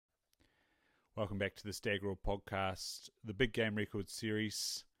Welcome back to the Stag Roar Podcast, the Big Game Records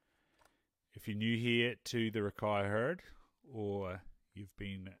series. If you're new here to the Rakaia herd, or you've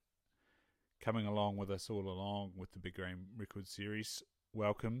been coming along with us all along with the Big Game Records series,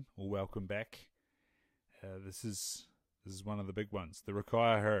 welcome or welcome back. This is one of the big ones, the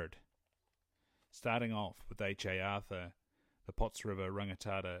Rakaia herd. Starting off with H.A. Arthur, the Potts River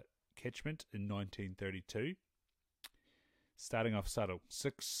Rangitata Catchment in 1932. Starting off subtle,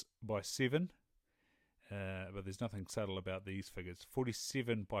 6 by 7. But there's nothing subtle about these figures.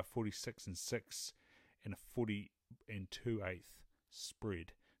 47 by 46 and 6 and a 40 and 2/8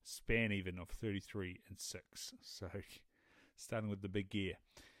 spread. Span even of 33 and 6. So starting with the big gear.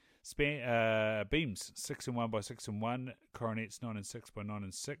 Beams 6 and 1 by 6 and 1. Coronets 9 and 6 by 9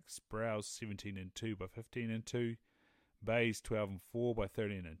 and 6. Brows 17 and 2 by 15 and 2. Bays 12 and 4 by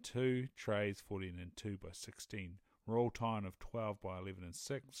 13 and 2. Trays 14 and 2 by 16. Roll time of 12 by 11 and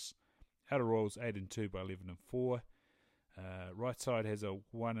 6. Outer rolls 8 and 2 by 11 and 4. Right side has a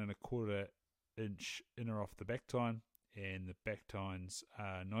 1 1/4 inch inner off the back tine, and the back tines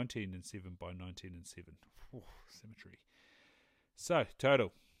are 19 and 7 by 19 and 7. Ooh, symmetry. So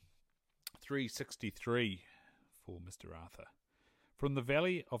total 363 for Mr. Arthur. From the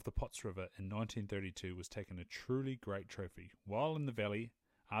valley of the Potts River in 1932 was taken a truly great trophy. While in the valley,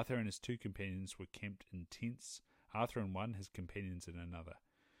 Arthur and his two companions were camped in tents. Arthur in one, his companions in another.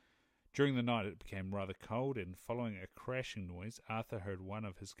 During the night it became rather cold, and following a crashing noise, Arthur heard one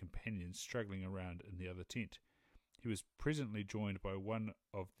of his companions struggling around in the other tent. He was presently joined by one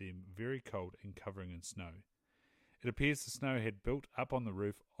of them, very cold and covering in snow. It appears the snow had built up on the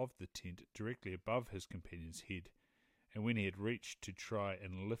roof of the tent directly above his companion's head, and when he had reached to try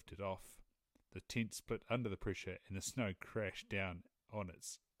and lift it off, the tent split under the pressure and the snow crashed down on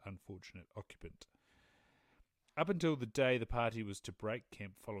its unfortunate occupant. Up until the day the party was to break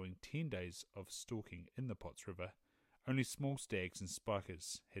camp following 10 days of stalking in the Potts River, only small stags and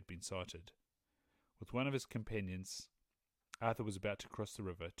spikers had been sighted. With one of his companions, Arthur was about to cross the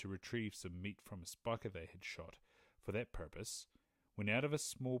river to retrieve some meat from a spiker they had shot for that purpose, when out of a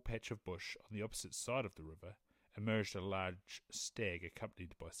small patch of bush on the opposite side of the river emerged a large stag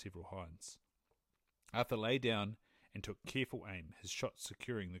accompanied by several hinds. Arthur lay down and took careful aim, his shot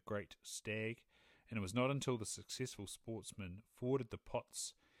securing the great stag, and it was not until the successful sportsman forded the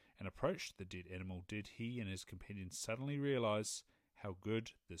Potts and approached the dead animal did he and his companions suddenly realize how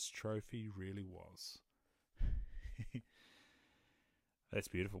good this trophy really was. That's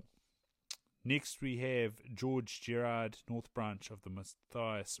beautiful. Next we have George Gerard, North Branch of the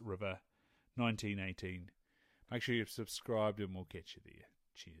Matthias River, 1918. Make sure you've subscribed and we'll catch you there.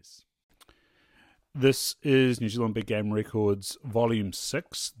 Cheers. This is New Zealand Big Game Records Volume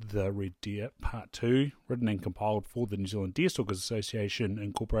 6, The Red Deer Part 2, written and compiled for the New Zealand Deerstalkers Association,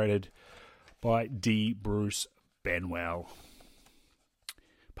 incorporated by D. Bruce Banwell.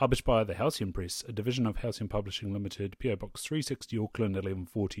 Published by the Halcyon Press, a division of Halcyon Publishing Limited, PO Box 360 Auckland,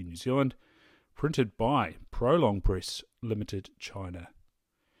 1140 New Zealand. Printed by Prolong Press Limited, China.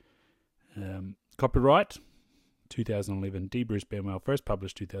 Copyright 2011, D. Bruce Banwell, first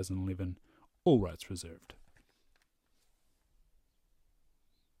published 2011. All rights reserved.